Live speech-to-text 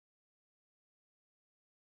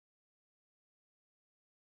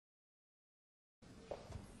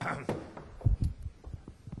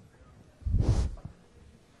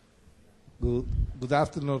Good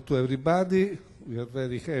afternoon to everybody. We are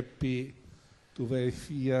very happy to have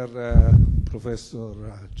here Professor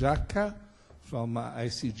Giacca from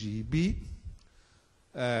ICGEB.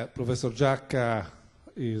 Professor Giacca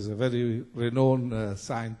is a very renowned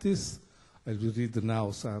scientist. I will read now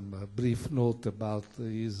some brief note about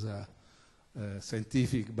his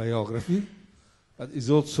scientific biography. But he's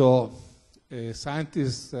also a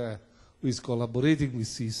scientist who is collaborating with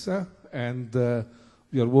SISSA, and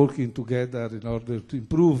we are working together in order to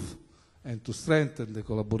improve and to strengthen the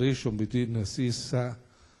collaboration between SISSA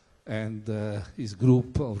and his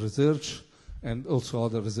group of research, and also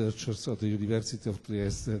other researchers at the University of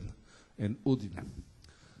Trieste and Udine.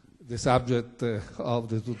 The subject of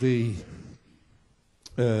the today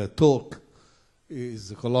talk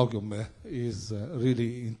is colloquium is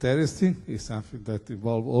really interesting. It's something that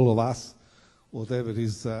involves all of us, whatever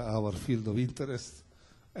is our field of interest,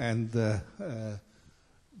 and the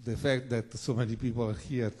fact that so many people are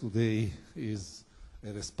here today is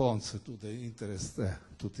a response to the interest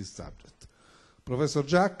to this subject. Professor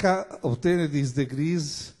Giacca obtained his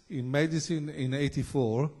degrees in medicine in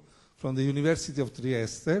 '84 from the University of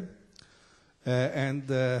Trieste and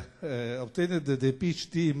obtained the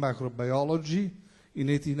PhD in microbiology in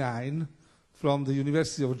 '89 from the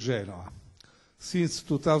University of Genoa. Since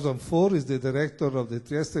 2004, he is the director of the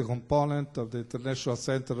Trieste component of the International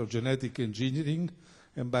Center of Genetic Engineering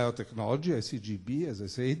and Biotechnology, ICGEB, as I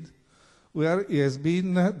said, where he has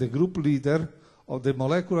been the group leader of the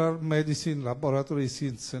molecular medicine laboratory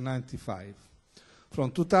since '95. From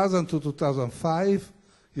 2000 to 2005,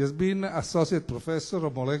 he has been associate professor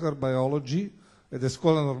of molecular biology at the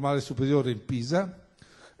Scuola Normale Superiore in Pisa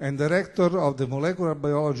and director of the molecular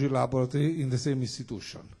biology laboratory in the same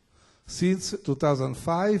institution. Since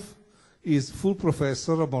 2005, he is full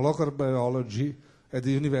professor of molecular biology at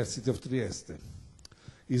the University of Trieste.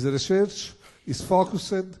 His research is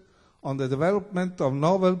focused on the development of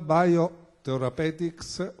novel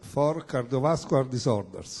biotherapeutics for cardiovascular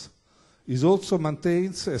disorders. He also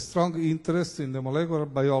maintains a strong interest in the molecular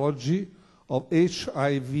biology of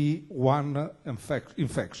HIV-1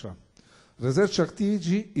 infection. Research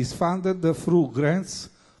activity is funded through grants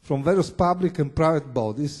from various public and private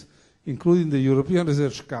bodies, including the European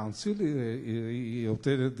Research Council. He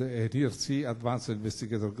obtained an ERC Advanced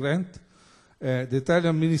Investigator Grant, the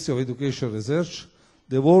Italian Ministry of Education and Research,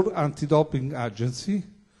 the World Anti-Doping Agency,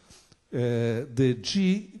 the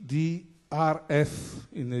GDRF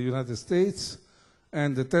in the United States,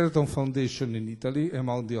 and the Teleton Foundation in Italy,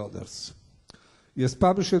 among the others. He has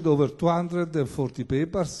published over 240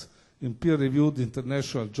 papers in peer-reviewed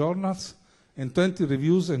international journals and 20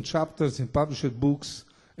 reviews and chapters in published books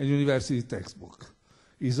and university textbooks.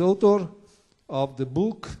 He is author of the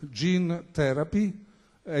book Gene Therapy,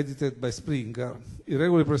 edited by Springer. He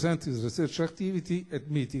regularly presents his research activity at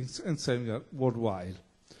meetings and seminars worldwide.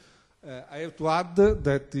 I have to add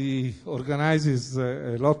that he organizes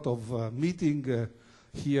a lot of meetings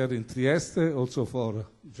here in Trieste, also for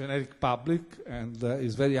generic public, and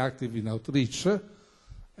is very active in outreach.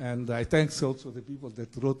 And I thank also the people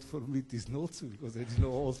that wrote for me these notes, because I didn't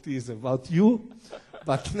know all this about you.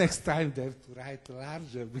 But next time they have to write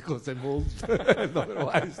larger, because I'm old, and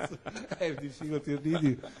otherwise I have difficulty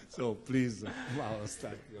reading. So please, Mauro,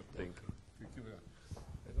 start your talk. Thank you. Thank you very much.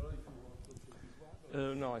 I don't know if you want to take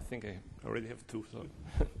one. No, I think I already have two, so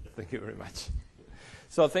thank you very much.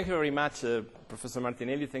 So thank you very much, Professor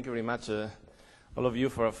Martinelli. Thank you very much, all of you,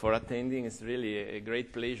 for attending. It's really a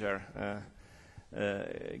great pleasure.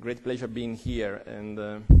 Great pleasure being here, and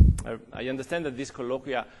I understand that these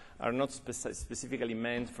colloquia are not specifically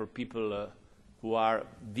meant for people who are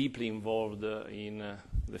deeply involved in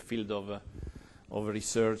the field of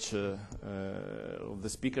research of the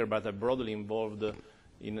speaker, but are broadly involved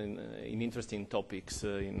in interesting topics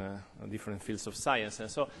in different fields of science.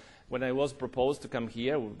 And so when I was proposed to come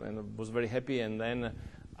here, and I was very happy, and then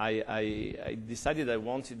I decided I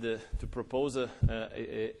wanted to propose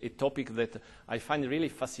a topic that I find really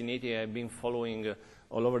fascinating. I've been following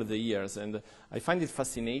all over the years, and I find it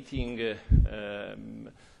fascinating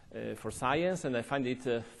for science, and I find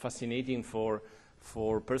it fascinating for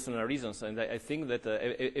personal reasons. And I think that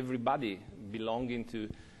everybody belonging to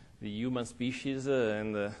the human species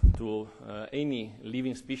and to any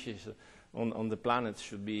living species on the planet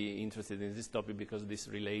should be interested in this topic, because this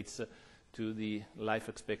relates to the life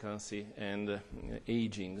expectancy and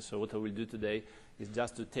aging. So what I will do today is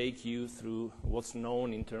just to take you through what's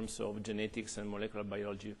known in terms of genetics and molecular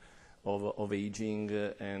biology of aging,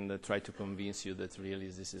 and try to convince you that really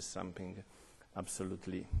this is something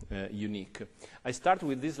absolutely unique. I start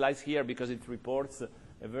with these slides here because it reports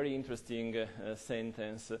a very interesting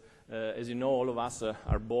sentence. As you know, all of us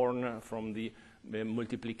are born from the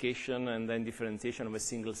multiplication and then differentiation of a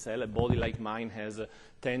single cell. A body like mine has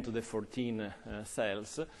 10 to the 14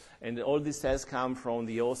 cells, and all these cells come from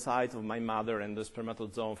the oocyte of my mother and the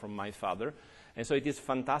spermatozoa from my father. And so it is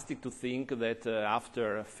fantastic to think that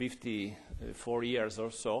after 54 years or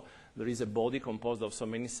so, there is a body composed of so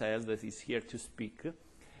many cells that is here to speak.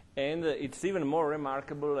 And it's even more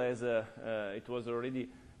remarkable, as it was already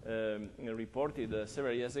reported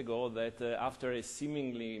several years ago, that after a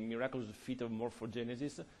seemingly miraculous feat of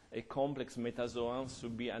morphogenesis, a complex metazoan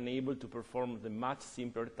should be unable to perform the much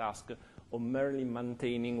simpler task of merely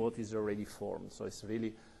maintaining what is already formed. So it's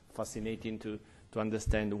really fascinating to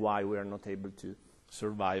understand why we are not able to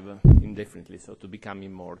survive indefinitely, so to become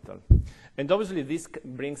immortal. And obviously this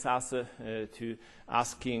brings us to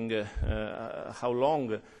asking how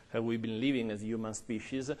long have we been living as human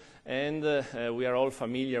species, and we are all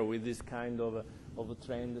familiar with this kind of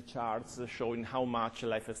trend charts showing how much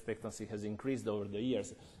life expectancy has increased over the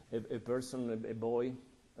years. A person, a boy,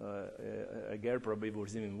 a girl probably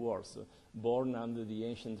was even worse, born under the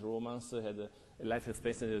ancient Romans had a life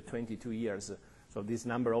expectancy of 22 years. So this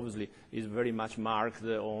number obviously is very much marked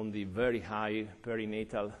on the very high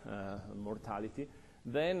perinatal mortality.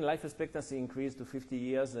 Then life expectancy increased to 50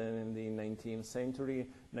 years, and in the 19th century,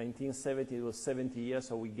 1970, it was 70 years,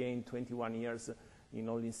 so we gained 21 years in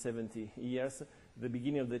only 70 years. The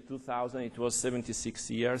beginning of the 2000s, it was 76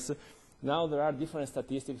 years. Now there are different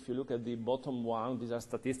statistics. If you look at the bottom one, these are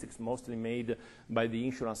statistics mostly made by the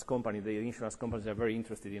insurance company. The insurance companies are very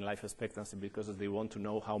interested in life expectancy because they want to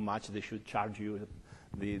know how much they should charge you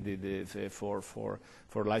for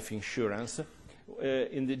life insurance.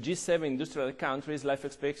 In the G7 industrial countries, life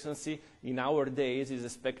expectancy in our days is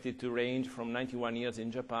expected to range from 91 years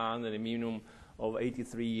in Japan and a minimum of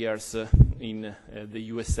 83 years in the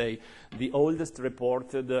USA. The oldest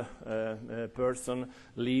reported person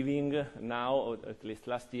living now, or at least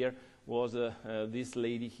last year, was this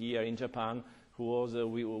lady here in Japan, who was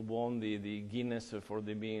won the Guinness for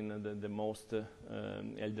being the most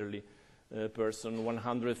elderly person,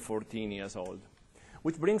 114 years old.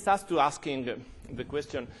 Which brings us to asking the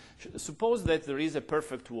question, suppose that there is a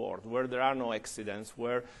perfect world where there are no accidents,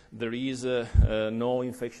 where there is no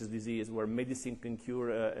infectious disease, where medicine can cure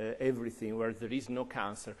everything, where there is no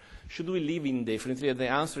cancer. Should we live indefinitely? And the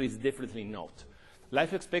answer is definitely not.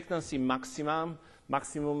 Life expectancy maximum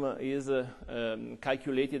is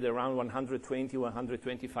calculated around 120,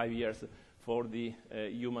 125 years for the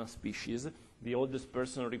human species. The oldest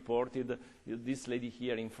person reported, this lady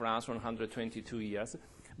here in France, 122 years.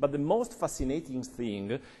 But the most fascinating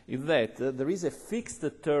thing is that there is a fixed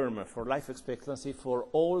term for life expectancy for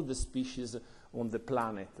all the species on the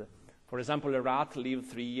planet. For example, a rat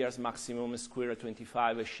lives 3 years maximum, a squirrel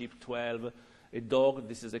 25, a sheep 12, a dog,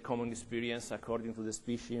 this is a common experience according to the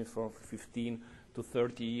species, from 15 to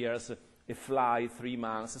 30 years, a fly 3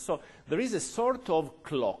 months. So there is a sort of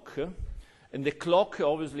clock. And the clock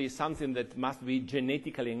obviously is something that must be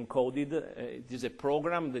genetically encoded. It is a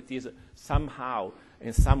program that is somehow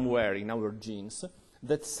and somewhere in our genes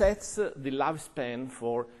that sets the lifespan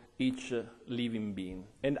for each living being.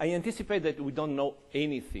 And I anticipate that we don't know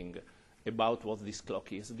anything about what this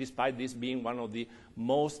clock is, despite this being one of the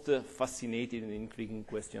most fascinating and intriguing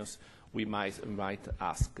questions we might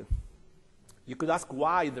ask. You could ask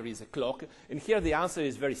why there is a clock, and here the answer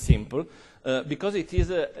is very simple, because it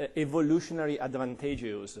is evolutionary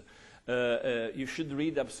advantageous. You should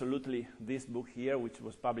read absolutely this book here, which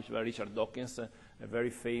was published by Richard Dawkins, a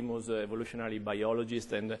very famous evolutionary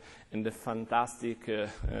biologist and a fantastic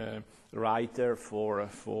writer for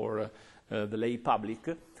the lay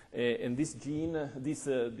public. And this gene, this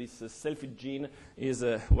selfie gene, is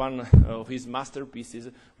one of his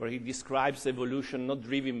masterpieces, where he describes evolution not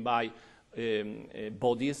driven by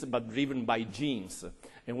bodies, but driven by genes.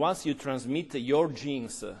 And once you transmit your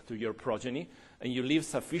genes to your progeny, and you live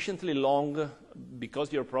sufficiently long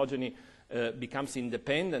because your progeny becomes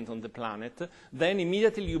independent on the planet, then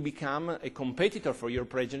immediately you become a competitor for your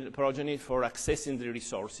progeny for accessing the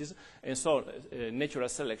resources. And so natural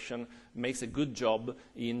selection makes a good job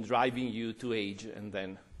in driving you to age and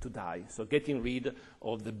then to die. So getting rid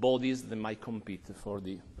of the bodies that might compete for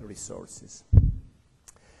the resources.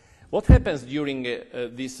 What happens during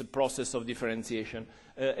this process of differentiation?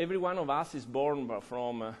 Every one of us is born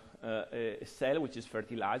from a cell which is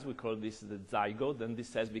fertilized. We call this the zygote. Then this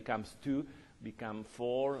cell becomes two, become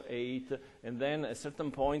 4, 8, and then at a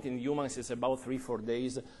certain point in humans it's about 3-4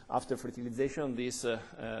 days after fertilization.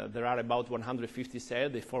 There are about 150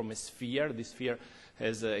 cells. They form a sphere. This sphere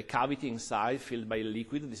has a cavity inside filled by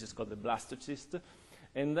liquid. This is called the blastocyst.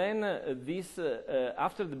 And then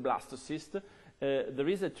after the blastocyst, there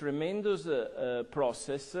is a tremendous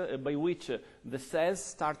process by which the cells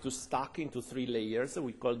start to stack into 3 layers.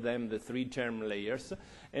 We call them the 3 germ layers.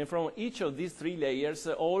 And from each of these 3 layers,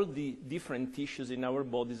 all the different tissues in our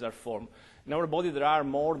bodies are formed. In our body, there are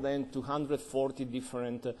more than 240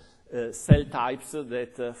 different cell types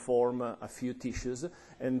that form a few tissues.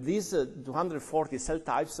 And these 240 cell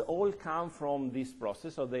types all come from this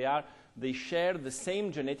process. So they share the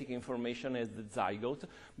same genetic information as the zygote,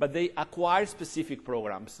 but they acquire specific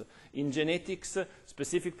programs. In genetics,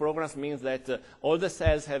 specific programs means that all the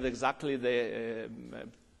cells have exactly the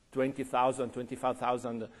 20,000,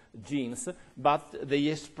 25,000 genes, but they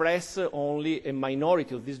express only a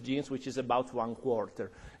minority of these genes, which is about 1/4.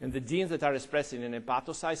 And the genes that are expressed in an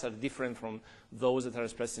hepatocyte are different from those that are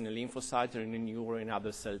expressed in a lymphocyte or in a neuro and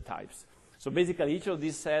other cell types. So basically, each of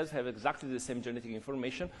these cells have exactly the same genetic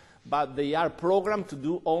information, but they are programmed to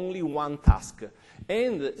do only one task.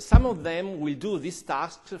 And some of them will do this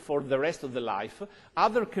task for the rest of the life.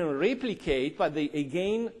 Others can replicate, but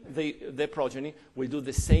their progeny will do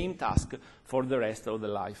the same task for the rest of the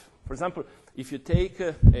life. For example, if you take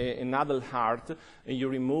an adult heart and you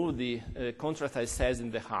remove the contractile cells in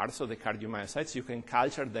the heart, so the cardiomyocytes, you can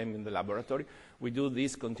culture them in the laboratory. We do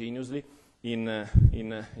this continuously in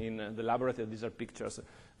the laboratory. These are pictures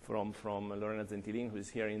from Lorena Gentilin, who is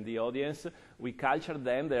here in the audience. We culture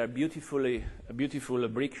them. They are beautiful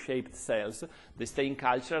brick-shaped cells. They stay in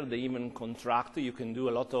culture. They even contract. You can do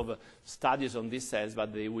a lot of studies on these cells,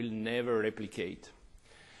 but they will never replicate.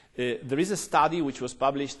 There is a study which was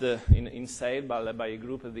published in Cell by a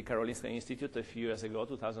group at the Karolinska Institute a few years ago,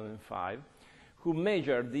 2005, who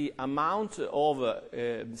measured the amount of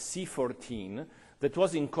C14 that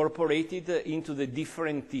was incorporated into the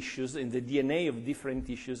different tissues, in the DNA of different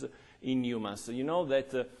tissues in humans. You know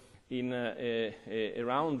that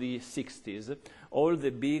around the 60s, all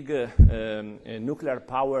the big nuclear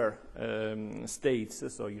power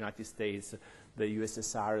states, so United States, the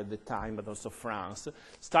USSR at the time, but also France,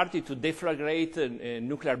 started to deflagrate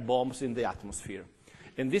nuclear bombs in the atmosphere.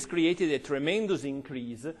 And this created a tremendous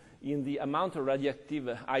increase in the amount of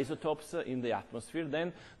radioactive isotopes in the atmosphere.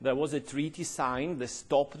 Then there was a treaty signed that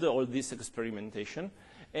stopped all this experimentation,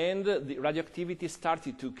 and the radioactivity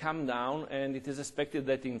started to come down, and it is expected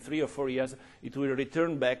that in 3 or 4 years it will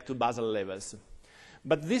return back to basal levels.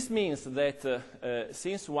 But this means that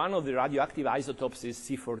since one of the radioactive isotopes is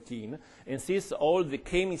C14, and since all the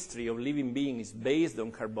chemistry of living being is based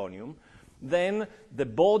on carbonium, then the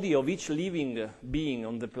body of each living being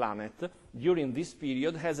on the planet during this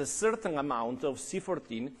period has a certain amount of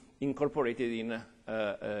C14 incorporated in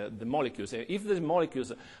the molecules. If the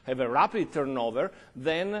molecules have a rapid turnover,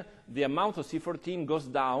 then the amount of C14 goes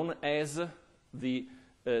down as the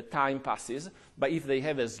time passes. But if they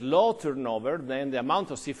have a slow turnover, then the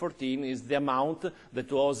amount of C14 is the amount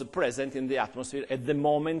that was present in the atmosphere at the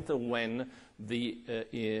moment when the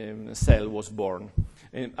cell was born.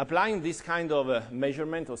 And applying this kind of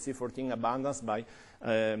measurement of C14 abundance by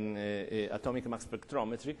atomic mass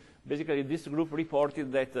spectrometry, basically this group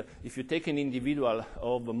reported that if you take an individual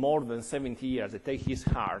of more than 70 years, take his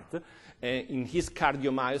heart, in his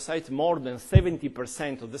cardiomyocyte, more than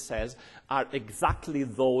 70% of the cells are exactly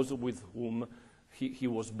those with whom he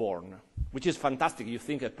was born, which is fantastic. You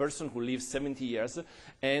think a person who lives 70 years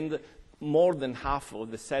and more than half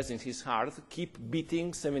of the cells in his heart keep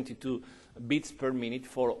beating 72 beats per minute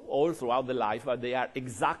for all throughout the life, but they are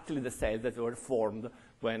exactly the cells that were formed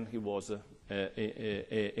when he was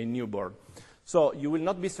a newborn. So you will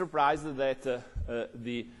not be surprised that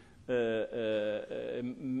the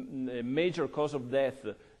major cause of death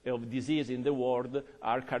of disease in the world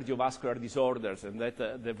are cardiovascular disorders, and that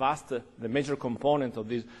the major component of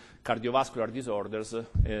these cardiovascular disorders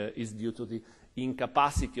is due to the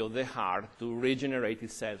incapacity of the heart to regenerate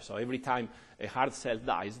itself. So every time a heart cell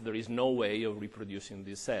dies, there is no way of reproducing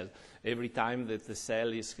this cell. Every time that the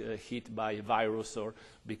cell is hit by a virus or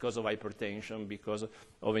because of hypertension, because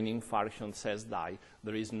of an infarction, cells die.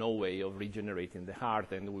 There is no way of regenerating the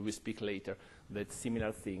heart, and we will speak later that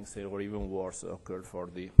similar things, or even worse, occur for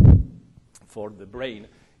the brain.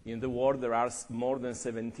 In the world, there are more than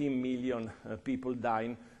 17 million people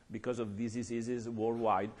dying because of these diseases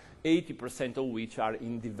worldwide, 80% of which are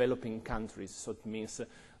in developing countries. So it means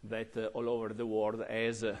that all over the world,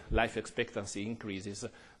 as life expectancy increases,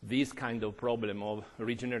 this kind of problem of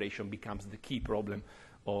regeneration becomes the key problem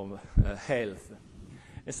health.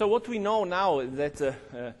 And so what we know now is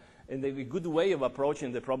that and a good way of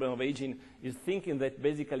approaching the problem of aging is thinking that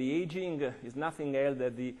basically aging is nothing else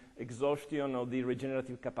than the exhaustion of the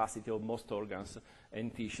regenerative capacity of most organs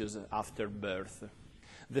and tissues after birth.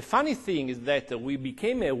 The funny thing is that we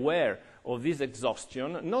became aware of this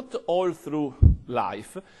exhaustion not all through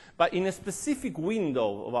life, but in a specific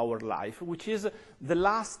window of our life, which is the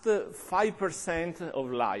last 5% of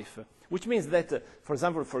life. Which means that, for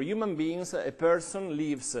example, for human beings, a person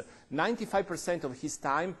lives 95% of his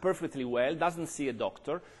time perfectly well, doesn't see a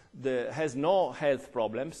doctor, has no health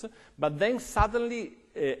problems, but then suddenly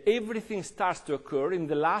everything starts to occur in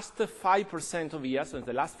the last 5% of years, in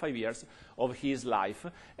the last 5 years of his life,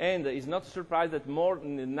 and it's not surprised that more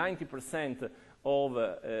than 90% of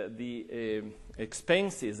the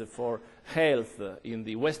expenses for health in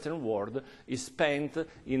the Western world is spent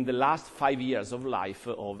in the last 5 years of life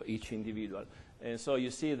of each individual. And so you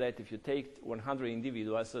see that if you take 100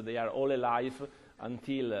 individuals, they are all alive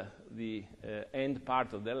until the end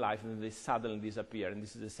part of their life, and they suddenly disappear. And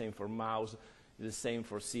this is the same for mouse, the same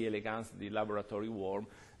for C. elegans, the laboratory worm,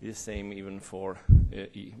 the same even for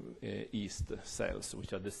yeast cells,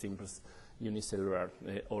 which are the simplest unicellular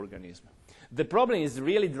organism. The problem is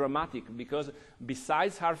really dramatic because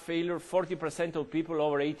besides heart failure, 40% of people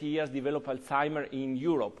over 80 years develop Alzheimer's in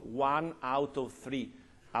Europe, 1 out of 3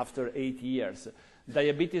 after 80 years.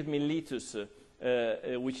 Diabetes mellitus,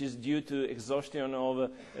 which is due to exhaustion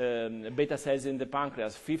of beta cells in the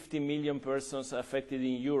pancreas, 50 million persons affected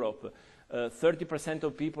in Europe. 30%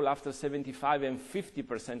 of people after 75 and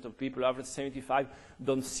 50% of people after 75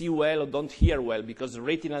 don't see well or don't hear well because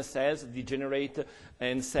retinal cells degenerate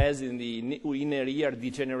and cells in the inner ear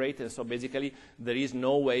degenerate. And so basically there is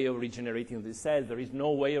no way of regenerating the cells. There is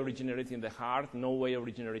no way of regenerating the heart, no way of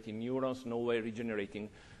regenerating neurons, no way of regenerating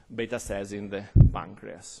beta cells in the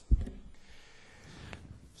pancreas.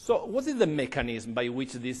 So what is the mechanism by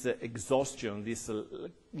which this exhaustion, this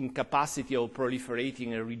incapacity of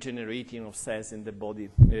proliferating and regenerating of cells in the body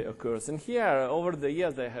occurs? And here, over the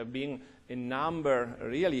years, there have been a number,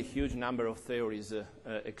 really a huge number of theories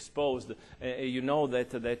exposed. You know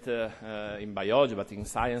that in biology, but in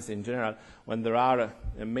science in general, when there are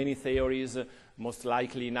many theories, most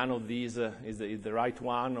likely none of these is the right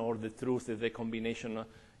one, or the truth is the combination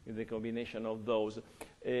of those.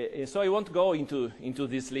 So I won't go into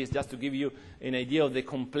this list just to give you an idea of the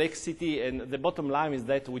complexity, and the bottom line is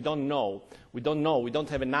that we don't know. We don't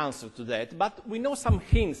have an answer to that, but we know some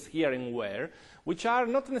hints here and where, which are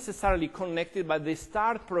not necessarily connected, but they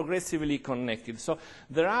start progressively connected. So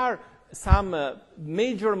there are some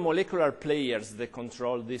major molecular players that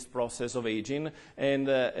control this process of aging, and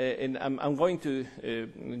I'm going to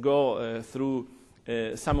go through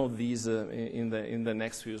some of these in the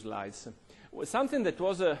next few slides. Something that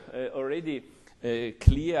was already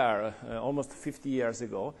clear almost 50 years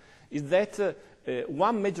ago is that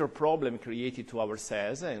one major problem created to our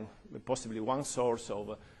cells, and possibly one source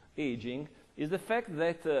of aging, is the fact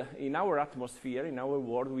that in our atmosphere, in our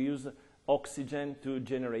world, we use oxygen to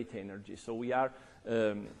generate energy. So we are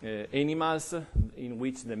animals in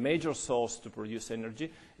which the major source to produce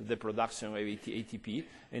energy is the production of ATP,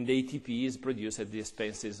 and the ATP is produced at the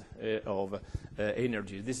expenses of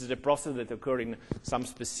energy. This is a process that occurs in some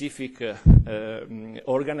specific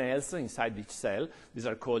organelles inside each cell. These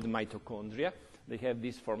are called mitochondria. They have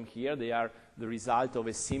this form here. They are the result of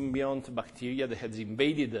a symbiont bacteria that has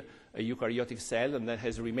invaded a eukaryotic cell and that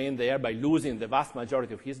has remained there by losing the vast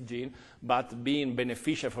majority of his gene, but being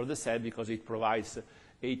beneficial for the cell because it provides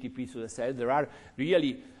ATP to the cell. There are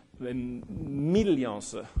really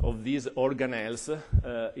millions of these organelles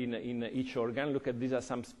in each organ. Look at these are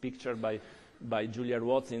some pictures by Julia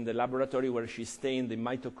Watts in the laboratory where she stained the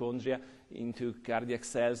mitochondria into cardiac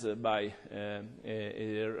cells by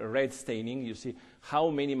red staining. You see how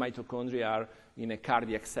many mitochondria are in a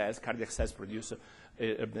cardiac cells. Cardiac cells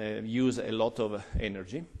use a lot of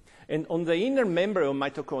energy. And on the inner membrane of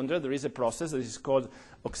mitochondria, there is a process that is called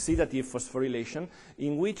oxidative phosphorylation,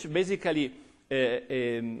 in which basically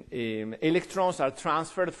electrons are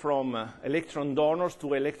transferred from electron donors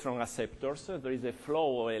to electron acceptors. There is a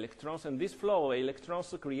flow of electrons, and this flow of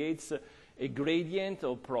electrons creates a gradient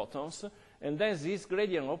of protons, and then this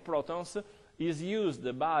gradient of protons is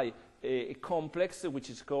used by a complex which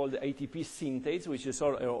is called ATP synthase, which is a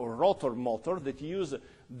rotor motor that use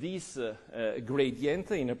this gradient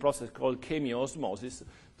in a process called chemiosmosis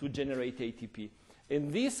to generate ATP.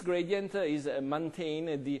 And this gradient is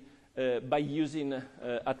maintained by using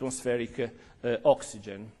atmospheric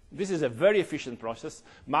oxygen. This is a very efficient process,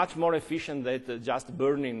 much more efficient than just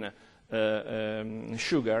burning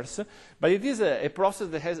sugars, but it is a process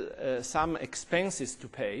that has some expenses to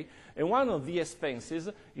pay, and one of the expenses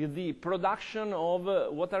is the production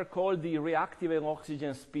of what are called the reactive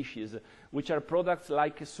oxygen species, which are products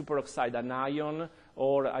like superoxide anion,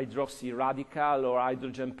 or hydroxy radical, or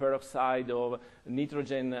hydrogen peroxide, or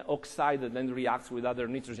nitrogen oxide that then reacts with other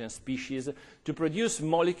nitrogen species to produce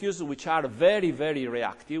molecules which are very, very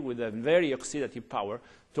reactive with a very oxidative power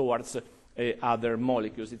towards other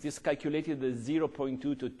molecules. It is calculated that 0.2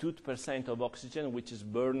 to 2% of oxygen, which is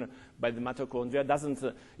burned by the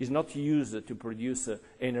mitochondria, is not used to produce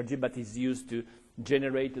energy, but is used to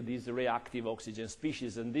generate these reactive oxygen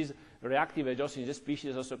species. And these reactive oxygen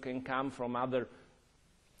species also can come from other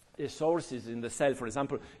sources in the cell. For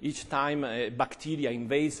example, each time a bacteria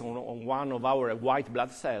invades on one of our white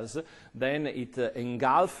blood cells, then it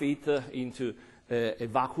engulfs it into a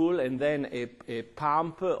vacuole, and then a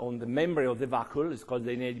pump on the membrane of the vacuole, it's called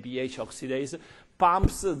the NADPH oxidase,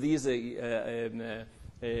 pumps these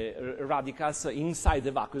radicals inside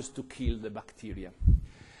the vacuoles to kill the bacteria.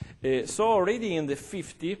 So already in the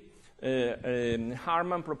 50s,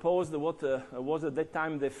 Harman proposed what was at that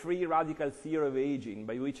time the free radical theory of aging,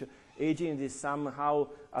 by which aging is somehow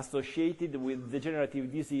associated with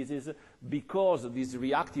degenerative diseases because these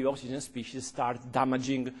reactive oxygen species start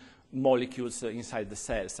damaging molecules inside the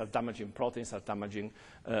cells, are damaging proteins, are damaging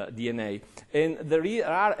DNA. And there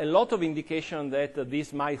are a lot of indications that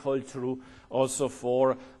this might hold true also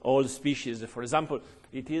for all species. For example,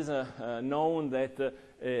 it is known that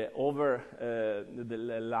over the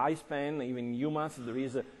lifespan, even in humans,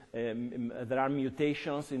 there are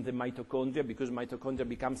mutations in the mitochondria because mitochondria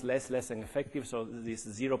becomes less and effective, so this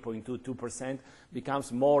 0.22%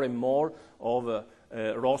 becomes more and more of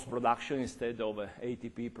ROS production instead of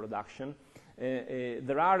ATP production.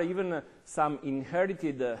 There are even some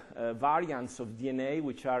inherited variants of DNA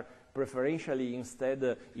which are preferentially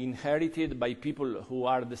instead inherited by people who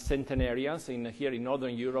are the centenarians. Here in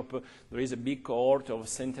Northern Europe, there is a big cohort of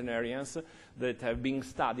centenarians that have been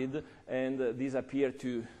studied, and these appear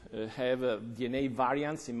to have DNA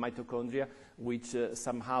variants in mitochondria which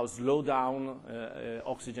somehow slow down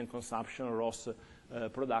oxygen consumption, ROS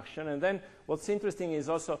production. And then what's interesting is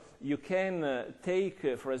also you can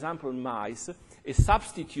take, for example, mice,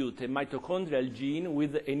 substitute a mitochondrial gene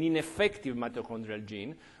with an ineffective mitochondrial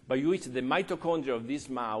gene, by which the mitochondria of this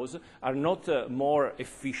mouse are not more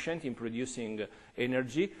efficient in producing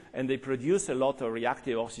energy, and they produce a lot of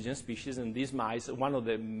reactive oxygen species. And these mice, one of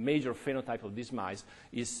the major phenotypes of these mice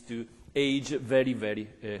is to age very, very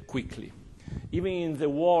quickly. Even in the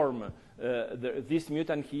worm, this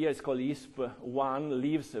mutant here is called ISP1,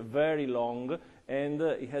 lives very long, and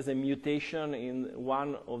it has a mutation in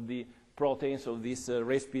one of the proteins of this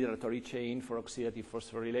respiratory chain for oxidative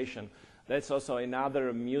phosphorylation. That's also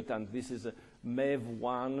another mutant. This is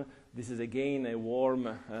MEV1. This is again a worm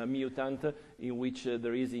mutant in which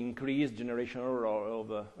there is increased generation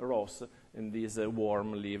of ROS, and these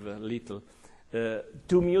worm live little.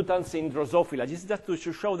 2 mutants in Drosophila. This is just to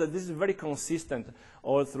show that this is very consistent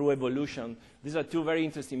all through evolution. These are 2 very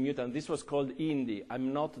interesting mutants. This was called Indy,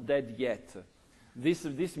 I'm not dead yet.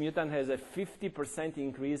 This mutant has a 50%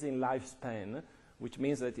 increase in lifespan, which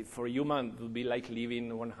means that for human it would be like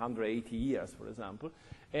living 180 years, for example.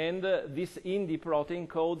 And this Indy protein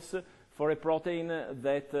codes for a protein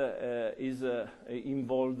that is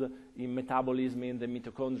involved in metabolism in the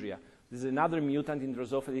mitochondria. This is another mutant in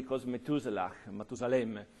Drosophila called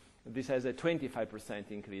Matusalem. This has a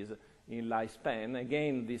 25% increase in lifespan.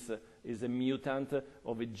 Again, this is a mutant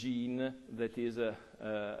of a gene that is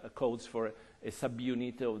codes for a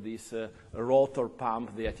subunit of this rotor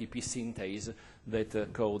pump, the ATP synthase,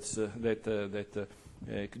 that codes that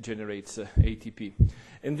generates ATP.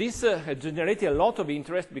 And this generated a lot of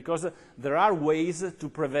interest because there are ways to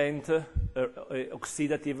prevent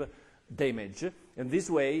oxidative damage, and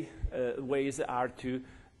these ways are to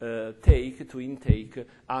intake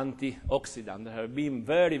antioxidant. There have been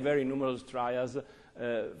very, very numerous trials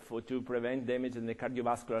to prevent damage in the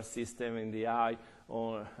cardiovascular system, in the eye,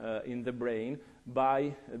 or in the brain,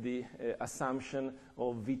 by the assumption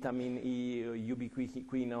of vitamin E,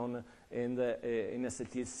 ubiquinone, and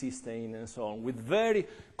N-acetylcysteine, and so on, with very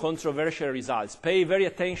controversial results. Pay very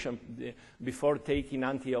attention before taking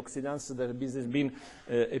antioxidants. There has been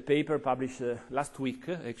a paper published last week,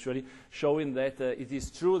 actually, showing that it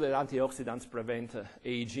is true that antioxidants prevent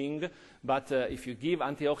aging, but if you give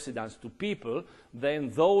antioxidants to people, then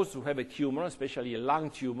those who have a tumor, especially a lung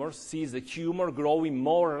tumor, see the tumor growing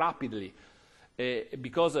more rapidly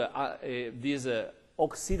because these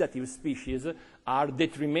oxidative species are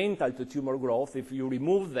detrimental to tumor growth. If you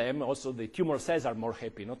remove them, also the tumor cells are more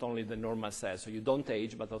happy, not only the normal cells. So you don't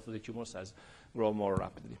age, but also the tumor cells grow more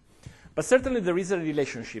rapidly. But certainly there is a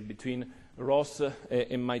relationship between ROS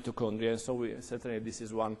and mitochondria, and so certainly this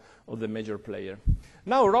is one of the major players.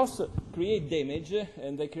 Now ROS create damage,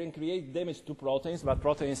 and they can create damage to proteins, but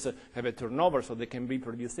proteins have a turnover, so they can be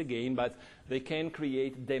produced again, but they can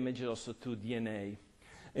create damage also to DNA.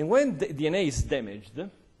 And when the DNA is damaged,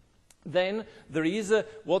 then there is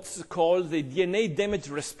what's called the DNA damage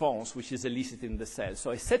response, which is elicited in the cell.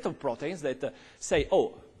 So a set of proteins that say,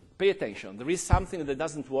 oh, pay attention, there is something that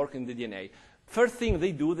doesn't work in the DNA. First thing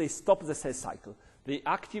they do, they stop the cell cycle. They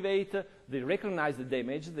activate, they recognize the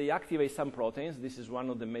damage, they activate some proteins. This is one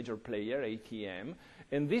of the major players, ATM.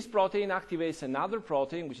 And this protein activates another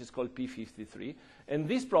protein, which is called P53. And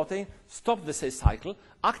this protein stops the cell cycle,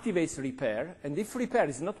 activates repair, and if repair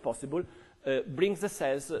is not possible, brings the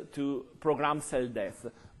cells to programmed cell death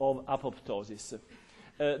of apoptosis.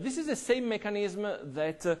 This is the same mechanism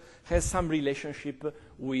that has some relationship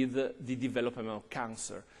with the development of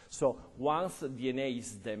cancer. So once DNA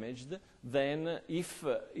is damaged, then if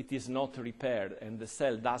it is not repaired and the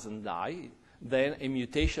cell doesn't die, then a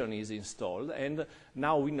mutation is installed. And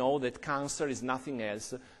now we know that cancer is nothing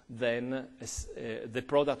else than the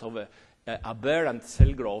product of aberrant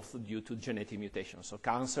cell growth due to genetic mutation. So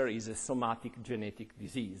cancer is a somatic genetic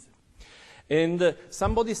disease. And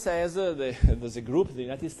somebody says, there's a group in the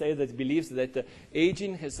United States that believes that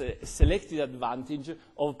aging has a selected advantage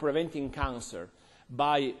of preventing cancer.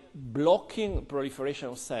 By blocking proliferation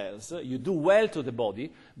of cells, you do well to the body,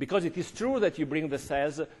 because it is true that you bring the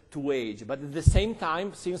cells to age, but at the same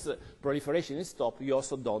time, since proliferation is stopped, you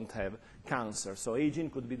also don't have cancer. So aging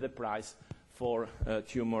could be the price for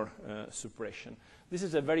tumor suppression. This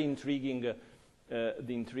is a very intriguing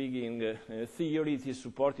theory. It is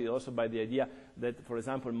supported also by the idea that, for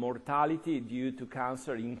example, mortality due to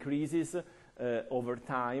cancer increases over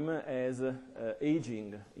time as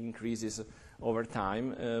aging increases over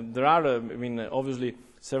time. There are, obviously,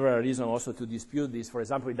 several reasons also to dispute this. For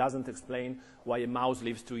example, it doesn't explain why a mouse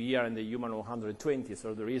lives 2 years and a human 120.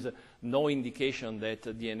 So there is no indication that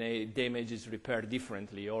DNA damage is repaired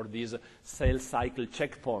differently, or these cell cycle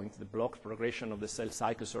checkpoints, the blocked progression of the cell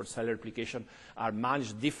cycles or cell replication, are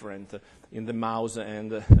managed different in the mouse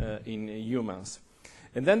and in humans.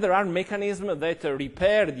 And then there are mechanisms that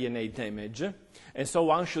repair DNA damage, and so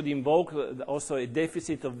one should invoke also a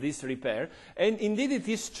deficit of this repair. And indeed it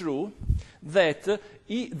is true that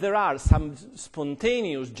there are some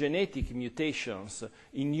spontaneous genetic mutations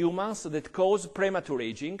in humans that cause premature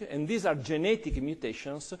aging, and these are genetic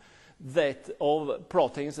mutations of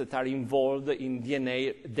proteins that are involved in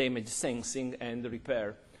DNA damage sensing and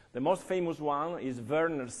repair. The most famous one is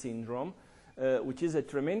Werner syndrome, which is a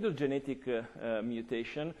tremendous genetic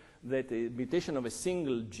mutation, that a mutation of a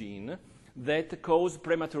single gene that causes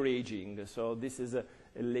premature aging. So this is a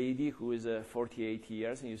lady who is 48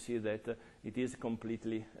 years, and you see that it is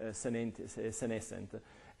completely senescent.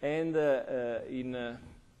 And in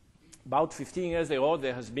about 15 years ago,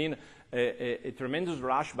 there has been a tremendous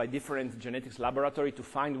rush by different genetics laboratories to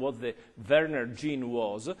find what the Werner gene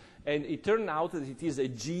was, and it turned out that it is a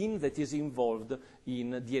gene that is involved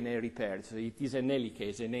in DNA repair. So it is an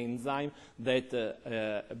helicase, an enzyme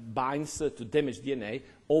that binds to damaged DNA,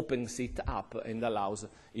 opens it up, and allows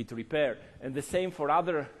it to repair. And the same for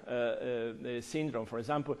other syndrome. For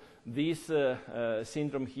example, this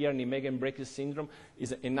syndrome here, Niemegen-Breckis syndrome,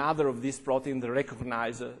 is another of these proteins that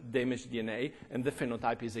recognize damaged DNA, and the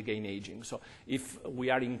phenotype is again aging. So if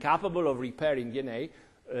we are incapable of repairing DNA,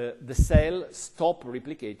 the cell stops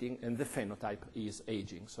replicating and the phenotype is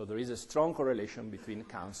aging. So there is a strong correlation between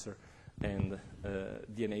cancer and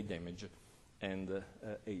DNA damage and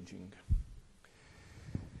aging.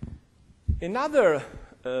 Another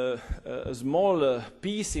small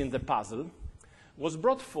piece in the puzzle was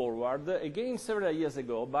brought forward again several years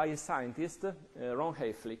ago by a scientist, Ron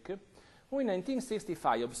Hayflick, who in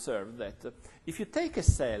 1965 observed that if you take a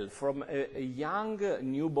cell from a young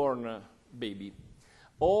newborn baby,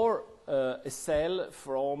 or a cell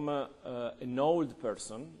from an old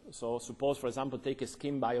person, so suppose, for example, take a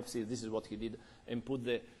skin biopsy, this is what he did, and put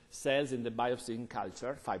the cells in the biopsy in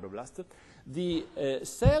culture, fibroblast. The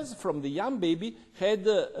cells from the young baby had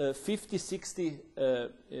 50-60,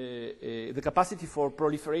 the capacity for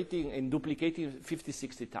proliferating and duplicating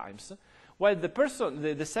 50-60 times, while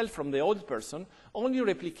the cell from the old person only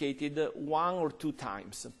replicated 1 or 2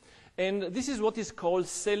 times. And this is what is called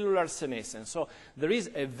cellular senescence. So there is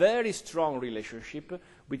a very strong relationship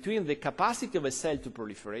between the capacity of a cell to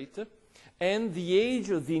proliferate and the age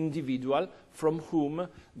of the individual from whom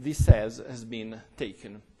these cells has been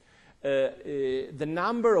taken. The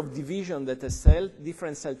number of division that a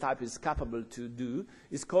different cell type is capable to do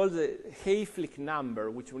is called the Hayflick number,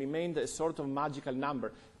 which remained a sort of magical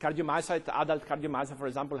number. Cardiomyocyte, adult cardiomyocyte, for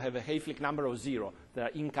example, have a Hayflick number of 0. They are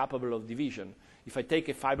incapable of division. If I take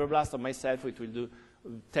a fibroblast of myself, it will do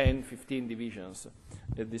 10, 15 divisions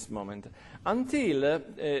at this moment. Until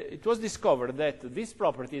it was discovered that this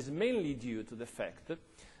property is mainly due to the fact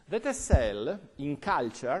that a cell in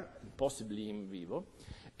culture, possibly in vivo,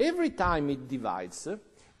 every time it divides,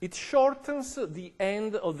 it shortens the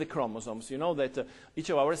end of the chromosomes. You know that each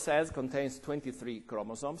of our cells contains 23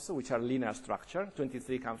 chromosomes, which are linear structure.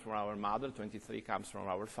 23 comes from our mother, 23 comes from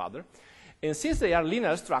our father. And since they are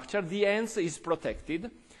linear structure, the ends is protected,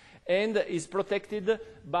 and is protected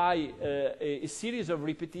by a series of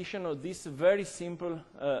repetition of this very simple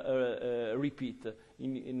repeat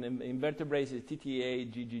in vertebrates,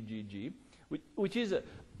 TTA, GGGG, which is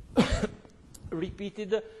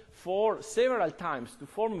repeated for several times to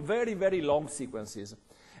form very, very long sequences.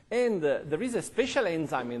 And there is a special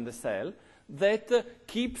enzyme in the cell that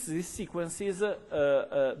keeps these sequences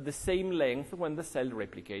the same length when the cell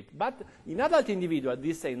replicates. But in adult individuals,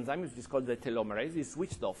 this enzyme, which is called the telomerase, is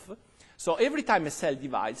switched off. So every time a cell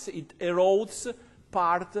divides, it erodes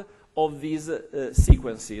part of these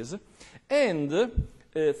sequences. And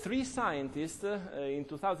 3 scientists in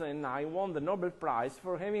 2009 won the Nobel Prize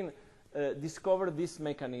for having discovered this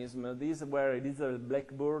mechanism. These were Elizabeth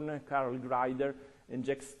Blackburn, Carol Greider, and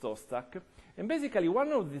Jack Szostak. And basically,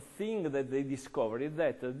 one of the things that they discovered is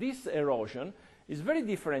that this erosion is very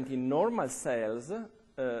different in normal cells,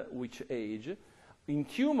 which age, in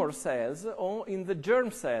tumor cells, or in the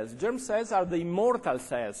germ cells. Germ cells are the immortal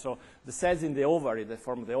cells, so the cells in the ovary that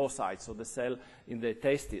form the oocytes, so the cell in the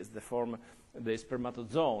testes that form the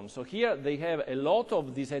spermatozoon. So here they have a lot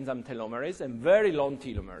of this enzyme telomerase and very long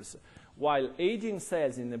telomeres, while aging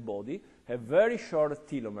cells in the body have very short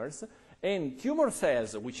telomeres, and tumor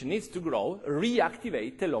cells, which needs to grow,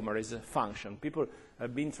 reactivate telomerase function. People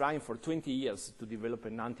have been trying for 20 years to develop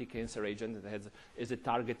an anti-cancer agent that has as a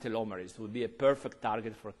target telomerase. It would be a perfect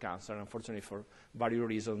target for cancer. Unfortunately, for various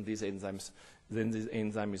reasons, this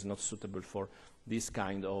enzyme is not suitable for this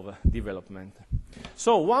kind of development.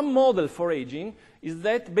 So one model for aging is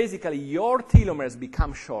that basically your telomeres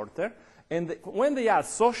become shorter, and when they are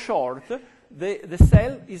so short, the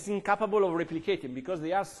cell is incapable of replicating because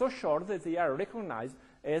they are so short that they are recognized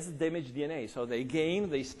as damaged DNA. So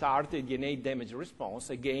they start a DNA damage response.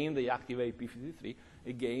 Again, they activate p53.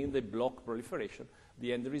 Again, they block proliferation.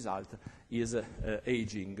 The end result is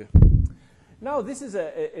aging. Now, this is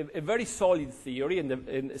a very solid theory,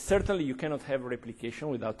 and certainly you cannot have replication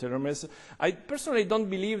without telomeres. I personally don't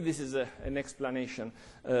believe this is an explanation,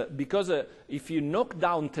 because if you knock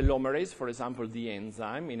down telomerase, for example, the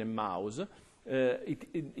enzyme in a mouse,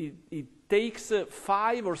 it takes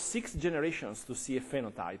 5 or 6 generations to see a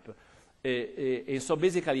phenotype. And so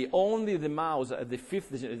basically only the mouse at the 5th,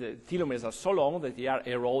 the telomeres are so long that they are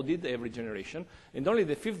eroded every generation, and only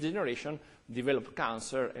the 5th generation develop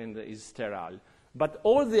cancer and is sterile. But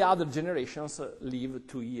all the other generations live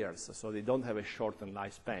 2 years, so they don't have a shortened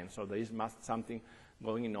lifespan. So there is something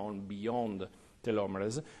going on beyond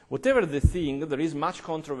telomerase. Whatever the thing, there is much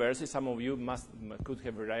controversy. Some of you could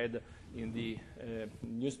have read in the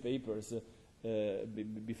newspapers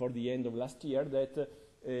before the end of last year that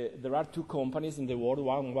there are 2 companies in the world.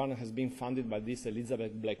 One has been funded by this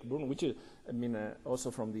Elizabeth Blackburn, which is,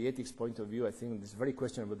 also from the ethics point of view, I think it's very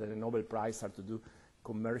questionable that a Nobel Prize are to do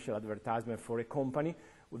commercial advertisement for a company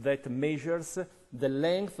that measures the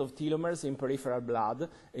length of telomeres in peripheral blood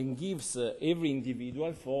and gives every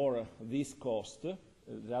individual for this cost.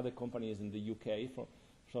 The other company is in the UK,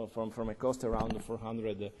 from a cost around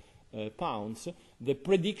 400 pounds, the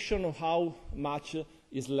prediction of how much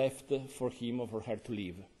is left for him or for her to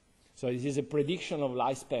live. So it is a prediction of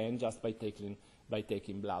lifespan just by taking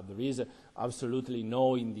blood. There is absolutely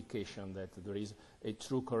no indication that there is a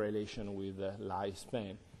true correlation with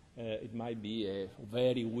lifespan. It might be a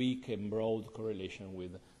very weak and broad correlation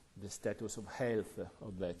with the status of health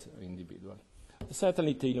of that individual.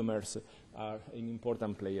 Certainly telomeres are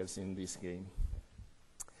important players in this game.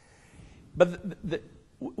 But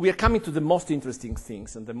we are coming to the most interesting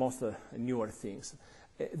things and the most newer things.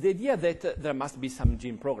 The idea that there must be some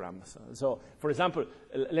gene programs. So, for example,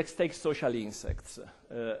 let's take social insects,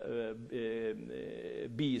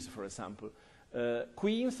 bees, for example.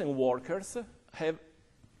 Queens and workers have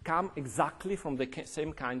come exactly from the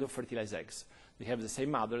same kind of fertilized eggs. They have the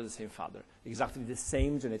same mother, the same father, exactly the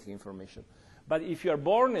same genetic information. But if you are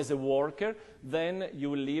born as a worker, then you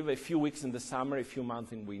will live a few weeks in the summer, a few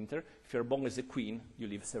months in winter. If you're born as a queen, you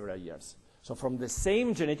live several years. So from the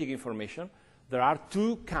same genetic information, there are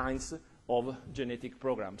two kinds of genetic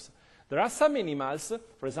programs. There are some animals,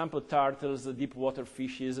 for example, turtles, deep water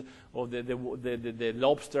fishes, or the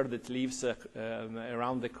lobster that lives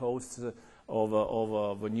around the coasts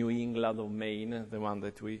of New England or Maine, the one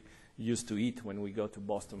that we used to eat when we go to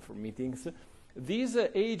Boston for meetings. These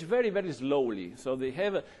age very, very slowly. So they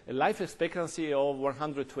have a life expectancy of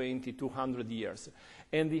 120, 200 years.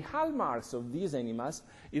 And the hallmarks of these animals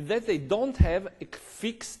is that they don't have a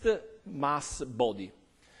fixed mass body.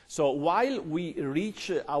 So while we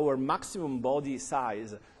reach our maximum body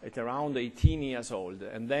size at around 18 years old,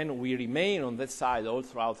 and then we remain on that side all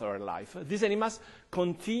throughout our life, these animals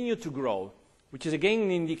continue to grow, which is again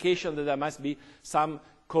an indication that there must be some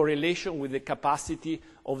correlation with the capacity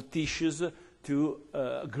of tissues to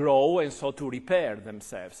grow and so to repair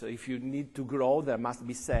themselves. So if you need to grow, there must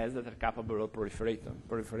be cells that are capable of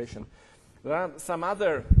proliferation. There are some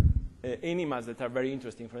other animals that are very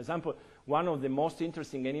interesting. For example, one of the most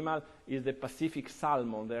interesting animals is the Pacific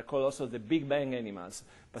salmon. They are called also the Big Bang animals.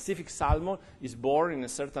 Pacific salmon is born in a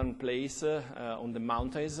certain place on the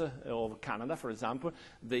mountains of Canada, for example.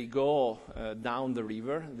 They go down the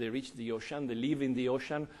river, they reach the ocean, they live in the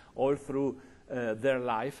ocean all through their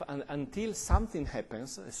life, and until something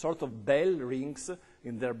happens, a sort of bell rings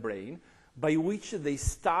in their brain, by which they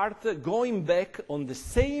start going back on the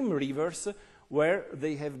same rivers where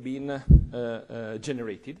they have been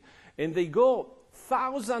generated. And they go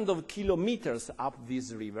thousands of kilometers up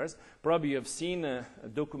these rivers. Probably you have seen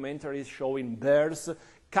documentaries showing bears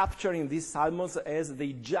capturing these salmons as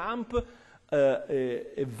they jump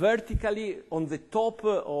vertically on the top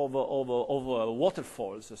of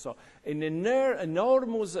waterfalls. So an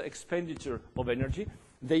enormous expenditure of energy.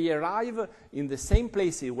 They arrive in the same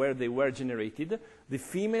places where they were generated. The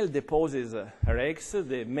female deposes her eggs,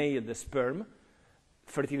 the male the sperm.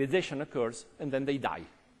 Fertilization occurs, and then they die.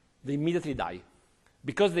 They immediately die.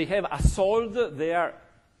 Because they have solved their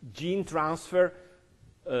gene transfer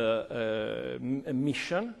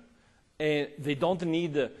mission, and they don't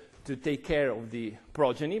need to take care of the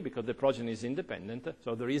progeny, because the progeny is independent,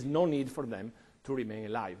 so there is no need for them to remain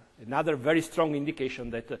alive. Another very strong indication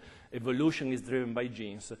that evolution is driven by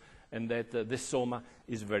genes, and that the soma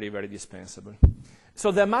is very, very dispensable.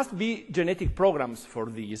 So there must be genetic programs for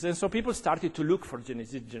these, and so people started to look for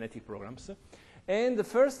genetic programs. And the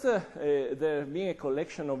first, there being a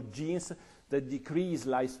collection of genes that decrease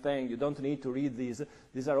lifespan. You don't need to read these.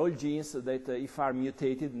 These are all genes that, if are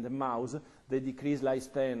mutated in the mouse, they decrease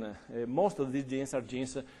lifespan. Most of these genes are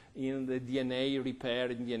genes in the DNA repair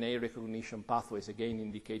and DNA recognition pathways, again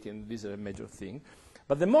indicating this is a major thing.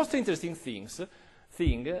 But the most interesting thing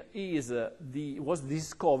is was the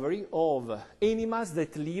discovery of animals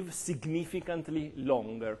that live significantly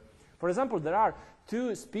longer. For example, there are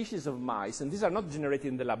two species of mice, and these are not generated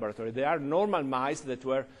in the laboratory. They are normal mice that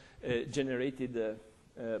were generated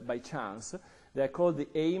by chance. They are called the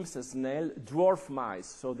Ames-Snell dwarf mice.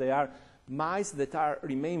 So they are mice that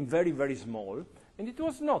remain very, very small. And it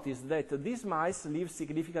was noticed that these mice live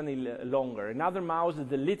significantly longer. Another mouse,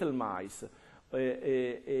 the little mice,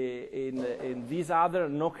 and these other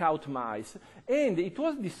knockout mice. And it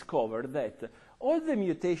was discovered that all the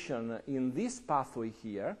mutation in this pathway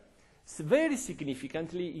here very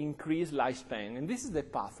significantly increase lifespan. And this is the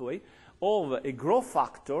pathway of a growth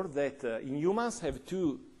factor that in humans have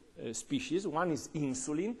two species. One is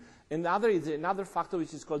insulin, and the other is another factor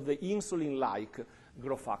which is called the insulin-like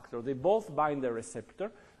growth factor. They both bind the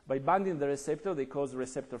receptor. By binding the receptor, they cause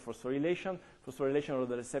receptor phosphorylation. Phosphorylation of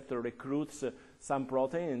the receptor recruits some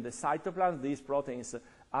protein in the cytoplasm. These proteins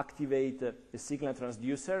activate a signal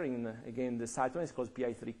transducer in, again, the cytoplasm. It's called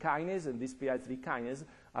PI3 kinase, and this PI3 kinase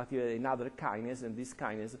activates another kinase, and this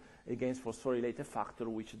kinase against phosphorylate a factor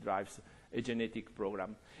which drives a genetic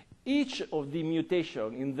program. Each of the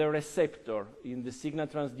mutation in the receptor, in the signal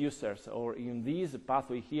transducers, or in this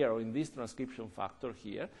pathway here, or in this transcription factor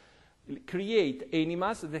here, create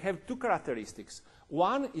animals that have two characteristics.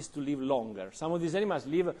 One is to live longer. Some of these animals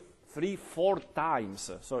live 3-4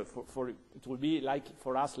 times. So it will be like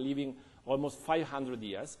for us living almost 500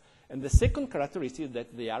 years. And the second characteristic is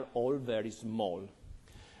that they are all very small.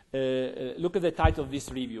 Look at the title of this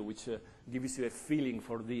review, which gives you a feeling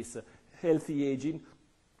for this. Healthy aging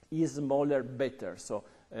is smaller, better. So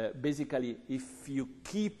basically, if you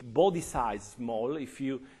keep body size small, if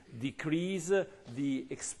you decrease the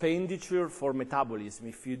expenditure for metabolism,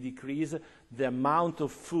 if you decrease the amount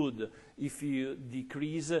of food, if you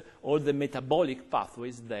decrease all the metabolic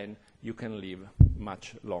pathways, then you can live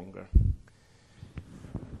much longer.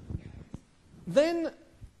 Then,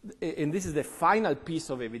 and this is the final piece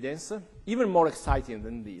of evidence, even more exciting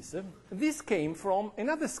than this came from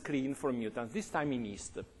another screen for mutants, this time in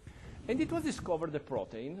yeast. And it was discovered a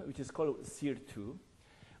protein, which is called SIR2,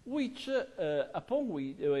 which,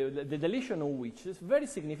 the deletion of which very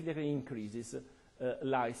significantly increases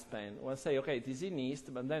lifespan. One say, okay, it is in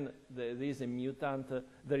yeast, but then there is a mutant,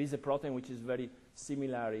 there is a protein which is very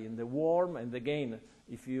similar in the worm, and again,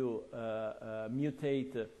 if you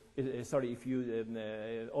mutate, if you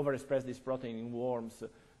overexpress this protein in worms,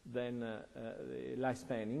 then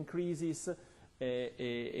lifespan increases.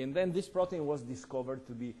 And then this protein was discovered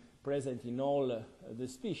to be present in all the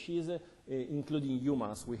species, including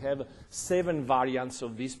humans. We have 7 variants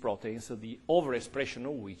of these proteins, so the overexpression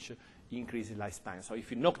of which increases lifespan. So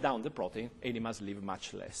if you knock down the protein, animals live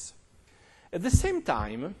much less. At the same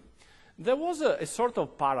time, there was a sort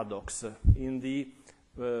of paradox in the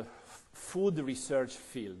food research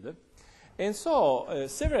field. And so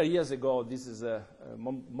several years ago, this is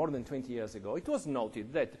more than 20 years ago, it was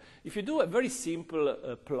noted that if you do a very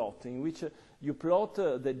simple plot in which you plot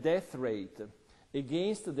the death rate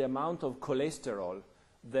against the amount of cholesterol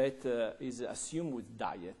that is assumed with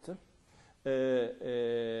diet,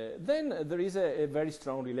 then there is a very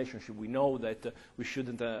strong relationship. We know that we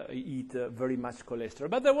shouldn't eat very much cholesterol,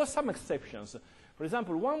 but there were some exceptions. For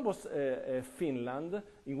example, one was Finland,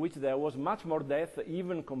 in which there was much more death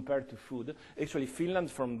even compared to food. Actually,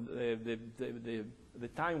 Finland, from the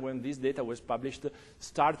time when this data was published,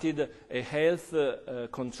 started a health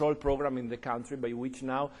control program in the country by which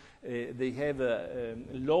now they have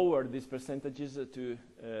lowered these percentages to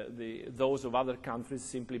those of other countries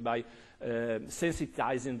simply by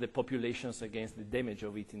sensitizing the populations against the damage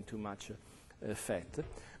of eating too much fat.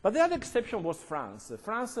 But the other exception was France.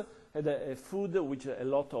 France had a food which a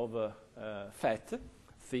lot of fat.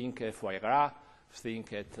 Think foie gras,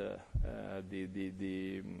 think at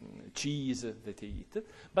the cheese that they eat.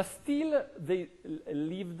 But still, they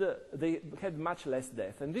had much less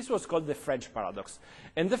death. And this was called the French paradox.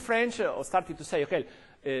 And the French started to say, okay,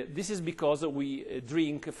 this is because we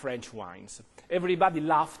drink French wines. Everybody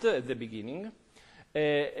laughed at the beginning.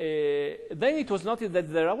 Then it was noted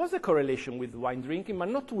that there was a correlation with wine drinking, but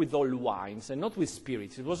not with all wines and not with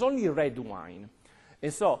spirits. It was only red wine.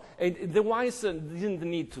 And so the wines didn't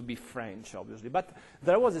need to be French, obviously, but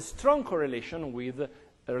there was a strong correlation with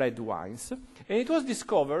red wines. And it was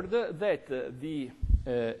discovered that the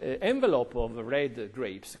envelope of red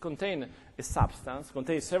grapes contains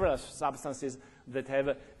several substances that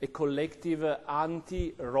have a collective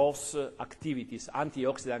anti-ROS activities,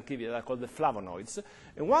 antioxidant activities that are called the flavonoids.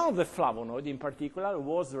 And one of the flavonoids in particular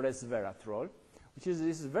was resveratrol, which is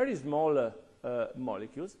this very small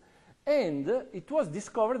molecules. And it was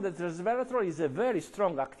discovered that resveratrol is a very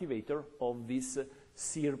strong activator of this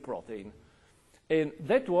SIR protein. And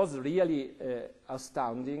that was really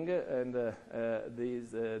astounding. And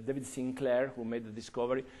David Sinclair, who made the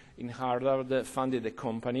discovery in Harvard, founded a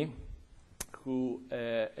company who,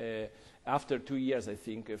 after 2 years, I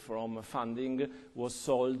think, from funding, was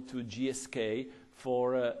sold to GSK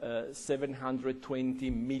for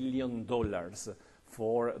 $720 million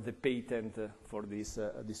for the patent for this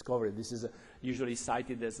discovery. This is usually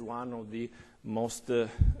cited as one of the most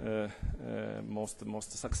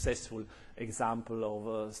successful example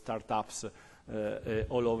of startups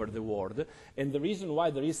all over the world. And the reason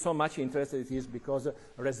why there is so much interest in it is because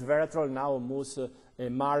resveratrol now moves a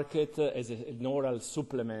market as an oral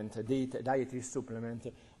supplement, a dietary supplement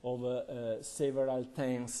of several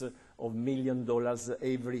tens of $millions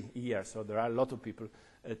every year. So there are a lot of people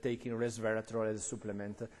taking resveratrol as a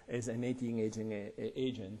supplement, as an anti-aging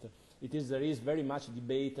agent. There is very much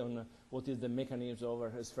debate on what is the mechanism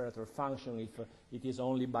of resveratrol function, if it is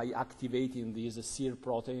only by activating these SIR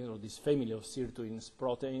proteins or this family of sirtuins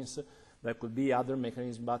proteins. There could be other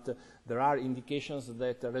mechanisms, but there are indications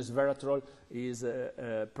that resveratrol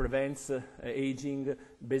prevents aging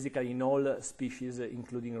basically in all species,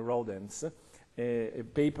 including rodents. A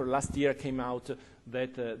paper last year came out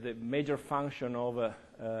that the major function of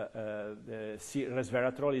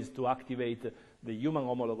resveratrol is to activate the human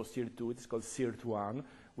homologous SIR2, it's called SIR2-1,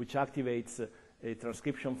 which activates a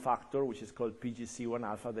transcription factor, which is called PGC1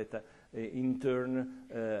 alpha, that in turn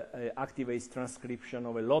activates transcription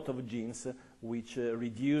of a lot of genes which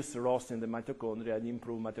reduce ROS in the mitochondria and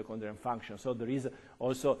improve mitochondrial function. So there is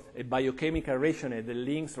also a biochemical rationale that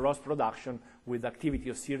links ROS production with activity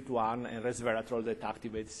of SIR2-1 and resveratrol that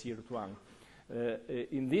activates SIR2-1.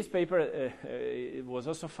 In this paper, it was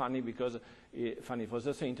also it was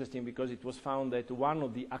also interesting because it was found that one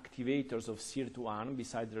of the activators of SIR2-1,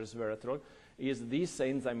 besides resveratrol, is this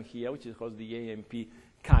enzyme here, which is called the AMP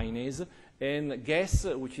kinase, and guess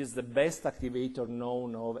which is the best activator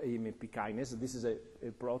known of AMP kinase. This is a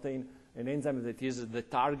protein, an enzyme that is the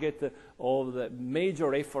target of the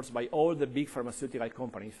major efforts by all the big pharmaceutical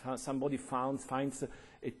companies. If somebody finds an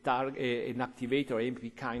activator,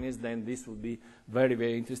 AMP kinase, then this would be very,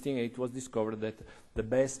 very interesting. It was discovered that the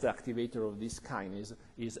best activator of this kinase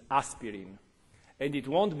is aspirin. And it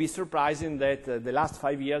won't be surprising that the last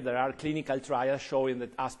 5 years there are clinical trials showing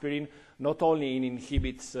that aspirin not only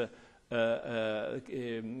inhibits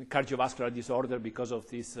cardiovascular disorder because of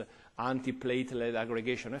this antiplatelet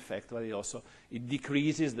aggregation effect, but it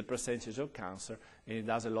decreases the percentage of cancer, and it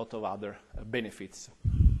does a lot of other benefits.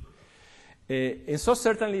 And so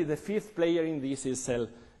certainly the fifth player in this is cell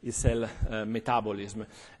metabolism.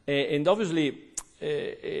 And obviously,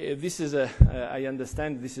 this is I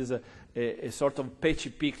understand this is a sort of patchy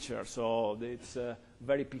picture, so it's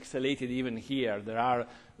very pixelated even here. There are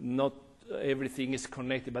not everything is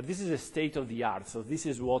connected, but this is a state of the art, so this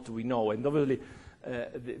is what we know. And obviously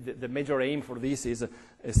the major aim for this is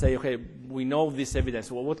say, okay, we know this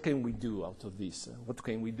evidence, well, what can we do out of this? What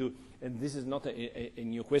can we do? And this is not a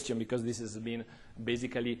new question, because this has been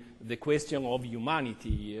basically the question of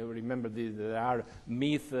humanity. Remember, there are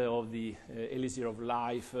myths of the elixir of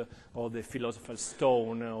life, or the philosopher's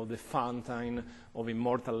stone, or the fountain of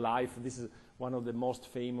immortal life. This is one of the most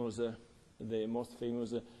famous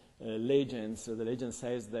legends. The legend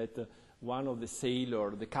says that one of the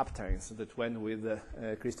sailors, the captains that went with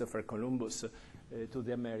Christopher Columbus to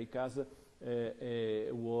the Americas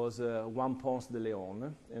was Juan Ponce de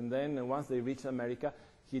Leon. And then once they reached America,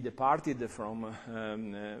 he departed from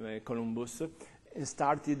Columbus and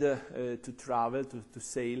started to travel, to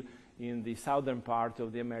sail in the southern part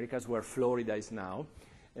of the Americas, where Florida is now.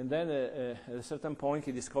 And then at a certain point,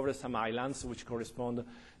 he discovered some islands which correspond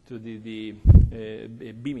to the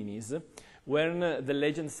Biminis, when the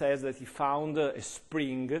legend says that he found a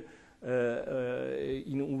spring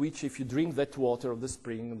in which, if you drink that water of the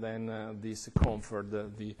spring, then this conferred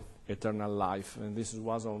the eternal life. And this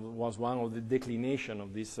was one of the declination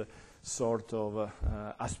of this sort of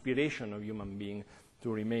aspiration of human being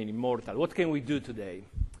to remain immortal. What can we do today?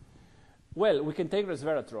 Well, we can take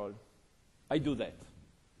resveratrol. I do that.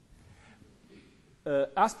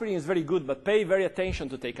 Aspirin is very good, but pay very attention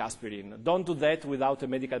to take aspirin. Don't do that without a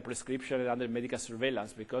medical prescription and under medical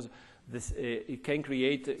surveillance, because it can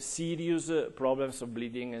create serious problems of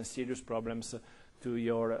bleeding and serious problems to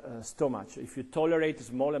your stomach. If you tolerate a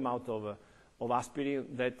small amount of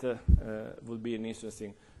aspirin, that would be an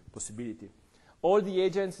interesting possibility. All the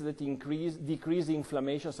agents that decrease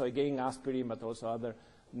inflammation, so again aspirin, but also other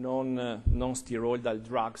non-steroidal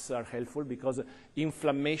drugs are helpful, because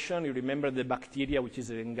inflammation, you remember the bacteria which is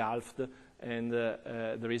engulfed, and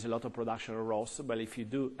there is a lot of production of ROS. But if you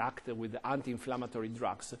do act with anti-inflammatory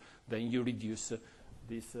drugs, then you reduce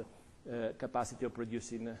this capacity of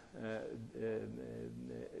producing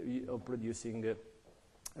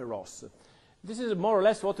ROS. This is more or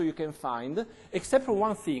less what you can find, except for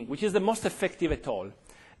one thing, which is the most effective at all,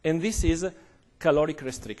 and this is caloric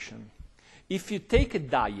restriction. If you take a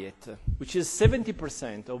diet, which is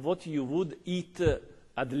 70% of what you would eat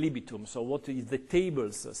ad libitum, so what is the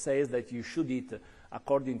tables says that you should eat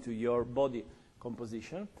according to your body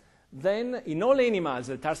composition, then in all animals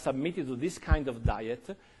that are submitted to this kind of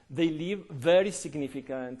diet, they live very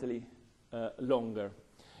significantly longer.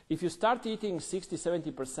 If you start eating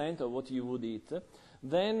 60–70% of what you would eat,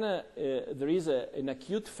 then there is an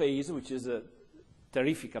acute phase, which is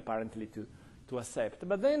terrific apparently to accept.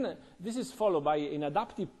 But then this is followed by an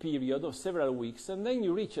adaptive period of several weeks, and then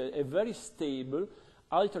you reach a very stable,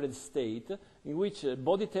 altered state in which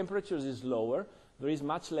body temperature is lower, there is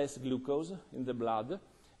much less glucose in the blood,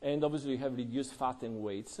 and obviously you have reduced fat and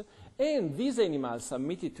weights. And these animals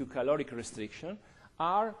submitted to caloric restriction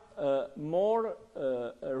are more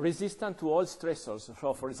resistant to all stressors.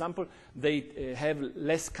 So, for example, they have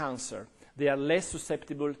less cancer. They are less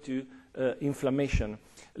susceptible to inflammation.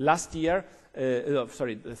 Last year,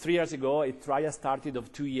 3 years ago, a trial started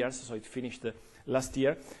of 2 years, so it finished last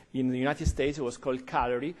year. In the United States, it was called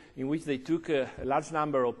Calorie, in which they took a large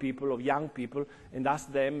number of people, of young people, and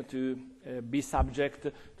asked them to be subject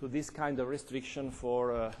to this kind of restriction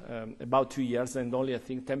for about 2 years, and only, I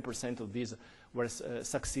think, 10% of these were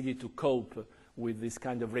succeeded to cope with this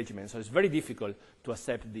kind of regimen. So it's very difficult to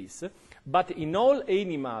accept this. But in all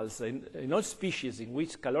animals, in all species in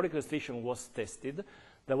which caloric restriction was tested,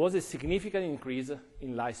 there was a significant increase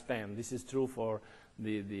in lifespan. This is true for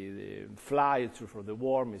the fly, it's true for the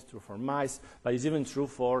worm, it's true for mice, but it's even true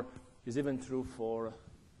for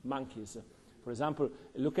monkeys. For example,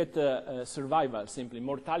 look at survival, simply.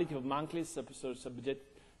 Mortality of monkeys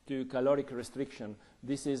to caloric restriction.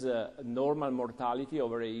 This is a normal mortality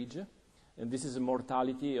over age, and this is a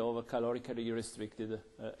mortality of calorically restricted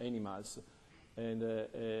animals. And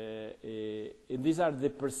these are the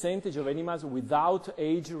percentage of animals without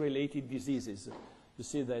age-related diseases. You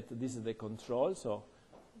see that this is the control, so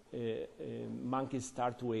monkeys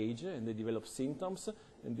start to age and they develop symptoms,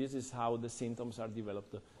 and this is how the symptoms are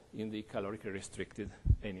developed in the calorically restricted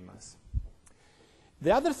animals.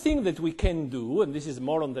 The other thing that we can do, and this is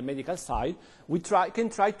more on the medical side, we can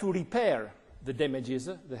try to repair the damages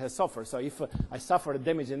that have suffered. So if I suffer a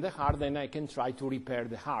damage in the heart, then I can try to repair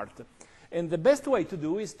the heart. And the best way to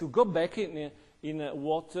do is to go back in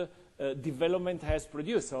what development has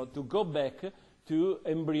produced, so to go back to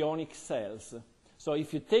embryonic cells. So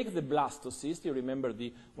if you take the blastocyst, you remember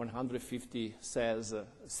the 150 cells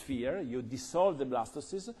sphere, you dissolve the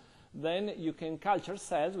blastocyst, then you can culture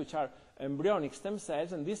cells which are embryonic stem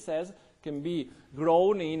cells, and these cells can be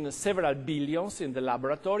grown in several billions in the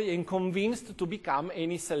laboratory and convinced to become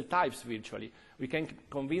any cell types virtually. We can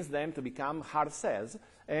convince them to become heart cells.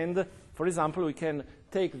 And, for example, we can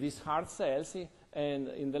take these heart cells and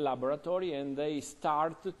in the laboratory, and they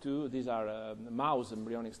start to, these are mouse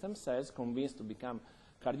embryonic stem cells, convinced to become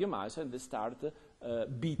cardiomyocytes, and they start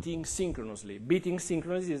beating synchronously. Beating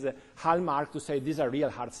synchronously is a hallmark to say these are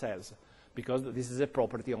real heart cells, because this is a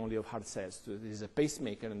property only of heart cells. This is a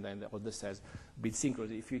pacemaker, and then all the cells beat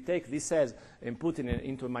synchronously. If you take these cells and put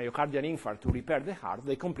into a myocardial infarct to repair the heart,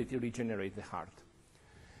 they completely regenerate the heart.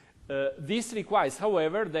 This requires,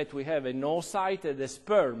 however, that we have an oocyte and a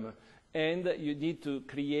sperm, and you need to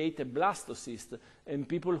create a blastocyst. And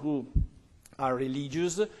people who are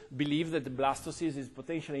religious believe that the blastocyst is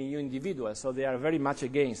potentially a new individual, so they are very much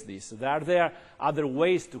against this. There are other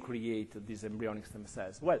ways to create these embryonic stem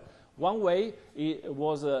cells. Well, one way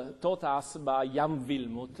was taught us by Jan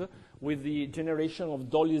Wilmut with the generation of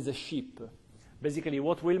Dolly the sheep. Basically,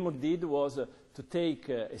 what Wilmut did was to take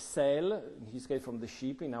a cell, in his case from the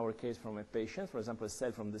sheep, in our case from a patient, for example, a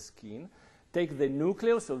cell from the skin, take the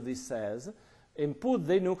nucleus of these cells, and put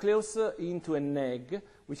the nucleus into an egg,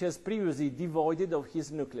 which has previously devoided of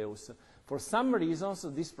his nucleus. For some reasons,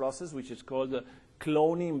 this process, which is called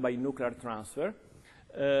cloning by nuclear transfer,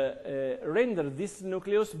 rendered this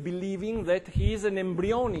nucleus believing that he is an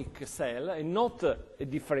embryonic cell and not a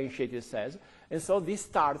differentiated cell. And so this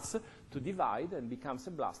starts to divide and becomes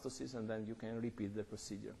a blastocyst, and then you can repeat the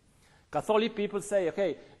procedure. Catholic people say,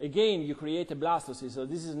 okay, again you create a blastocyst, so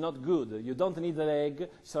this is not good. You don't need an egg,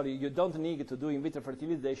 sorry, you don't need to do in vitro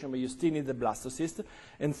fertilization, but you still need the blastocyst.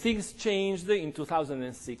 And things changed in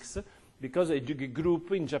 2006 because a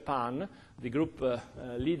group in Japan, the group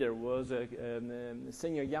leader was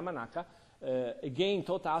Senyo Yamanaka, again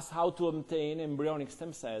taught us how to obtain embryonic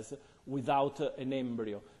stem cells without an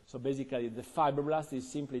embryo. So basically the fibroblast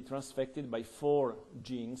is simply transfected by 4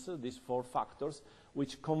 genes, these 4 factors,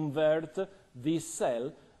 which convert this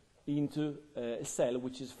cell into a cell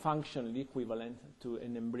which is functionally equivalent to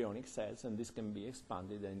an embryonic cell, and this can be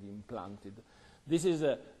expanded and implanted. This is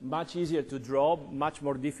much easier to draw, much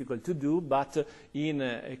more difficult to do, but in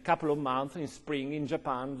a couple of months, in spring, in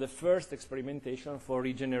Japan, the first experimentation for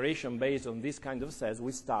regeneration based on this kind of cells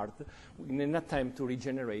will start in an attempt to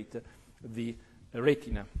regenerate the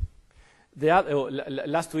retina.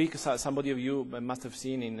 Last week, somebody of you must have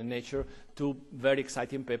seen in Nature 2 very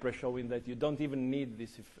exciting papers showing that you don't even need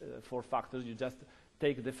these 4 factors. You just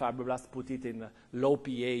take the fibroblast, put it in low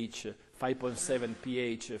pH, 5.7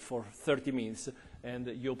 pH for 30 minutes, and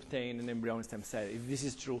you obtain an embryonic stem cell. If this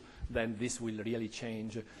is true, then this will really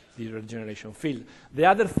change the regeneration field. The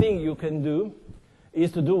other thing you can do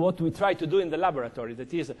is to do what we try to do in the laboratory,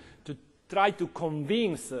 that is to try to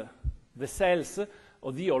convince the cells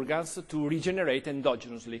of the organs to regenerate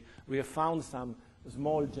endogenously. We have found some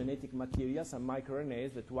small genetic material, some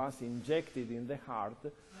microRNAs that once injected in the heart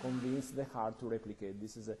convince the heart to replicate.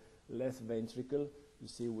 This is a left ventricle, you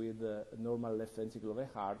see, with a normal left ventricle of a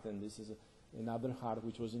heart, and this is another heart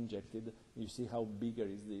which was injected. You see how bigger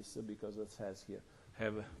is this because the cells here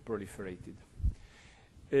have proliferated.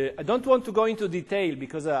 I don't want to go into detail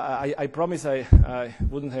because I promise I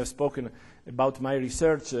wouldn't have spoken about my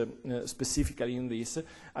research specifically in this.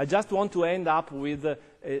 I just want to end up with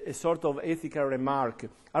a sort of ethical remark.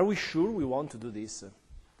 Are we sure we want to do this?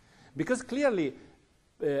 Because clearly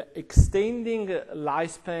extending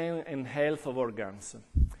lifespan and health of organs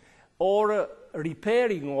or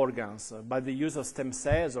repairing organs by the use of stem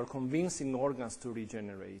cells or convincing organs to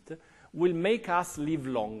regenerate will make us live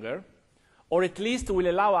longer, or at least will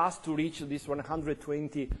allow us to reach this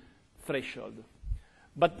 120 threshold.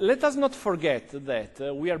 But let us not forget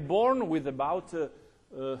that we are born with about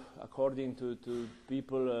according to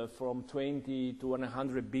people, from 20 to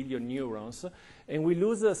 100 billion neurons. And we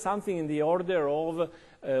lose something in the order of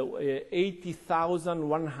 80,000,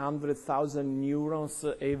 100,000 neurons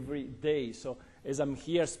every day. So as I'm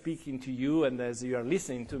here speaking to you and as you are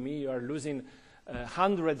listening to me, you are losing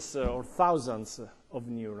hundreds or thousands of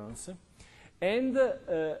neurons. And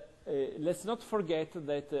let's not forget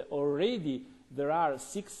that already there are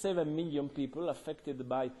 6-7 million people affected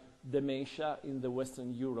by dementia in the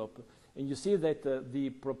Western Europe. And you see that the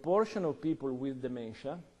proportion of people with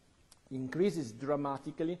dementia increases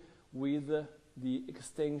dramatically with the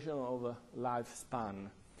extension of lifespan.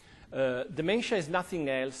 Dementia is nothing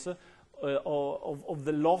else of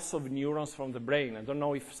the loss of neurons from the brain. I don't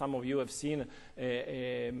know if some of you have seen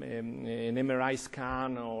an MRI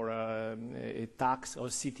scan or a TAX or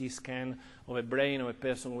CT scan of a brain of a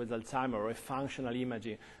person with Alzheimer, or a functional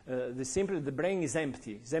imaging. The brain is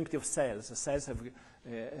empty. It's empty of cells. The cells have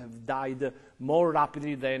died more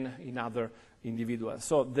rapidly than in other individuals.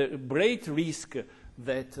 So the great risk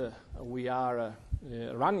that we are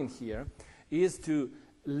running here is to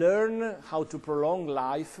learn how to prolong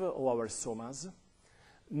life of our somas,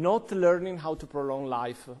 not learning how to prolong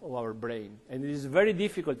life of our brain. And it is very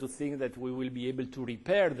difficult to think that we will be able to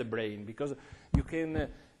repair the brain, because you can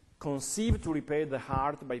conceive to repair the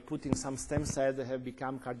heart by putting some stem cells that have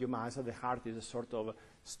become cardiomyocytes. The heart is a sort of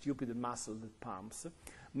stupid muscle that pumps.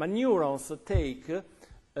 But neurons take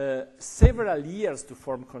several years to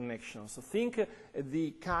form connections. So think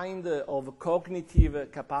the kind of cognitive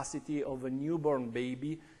capacity of a newborn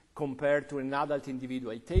baby compared to an adult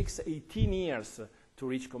individual. It takes 18 years to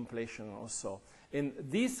reach completion or so. And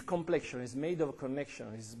this completion is made of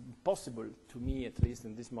connection. It's possible, to me at least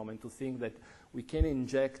in this moment, to think that we can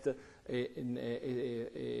inject a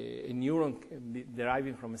neuron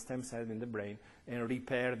deriving from a stem cell in the brain and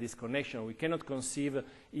repair this connection. We cannot conceive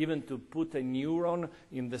even to put a neuron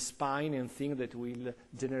in the spine and think that will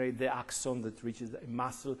generate the axon that reaches a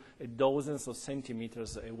muscle dozens of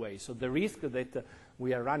centimeters away. So the risk that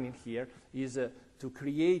we are running here is to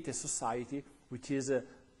create a society which is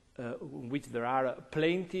in which there are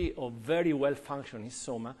plenty of very well-functioning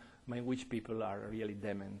soma, but in which people are really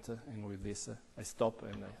dement. And with this, I stop,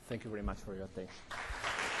 and thank you very much for your attention.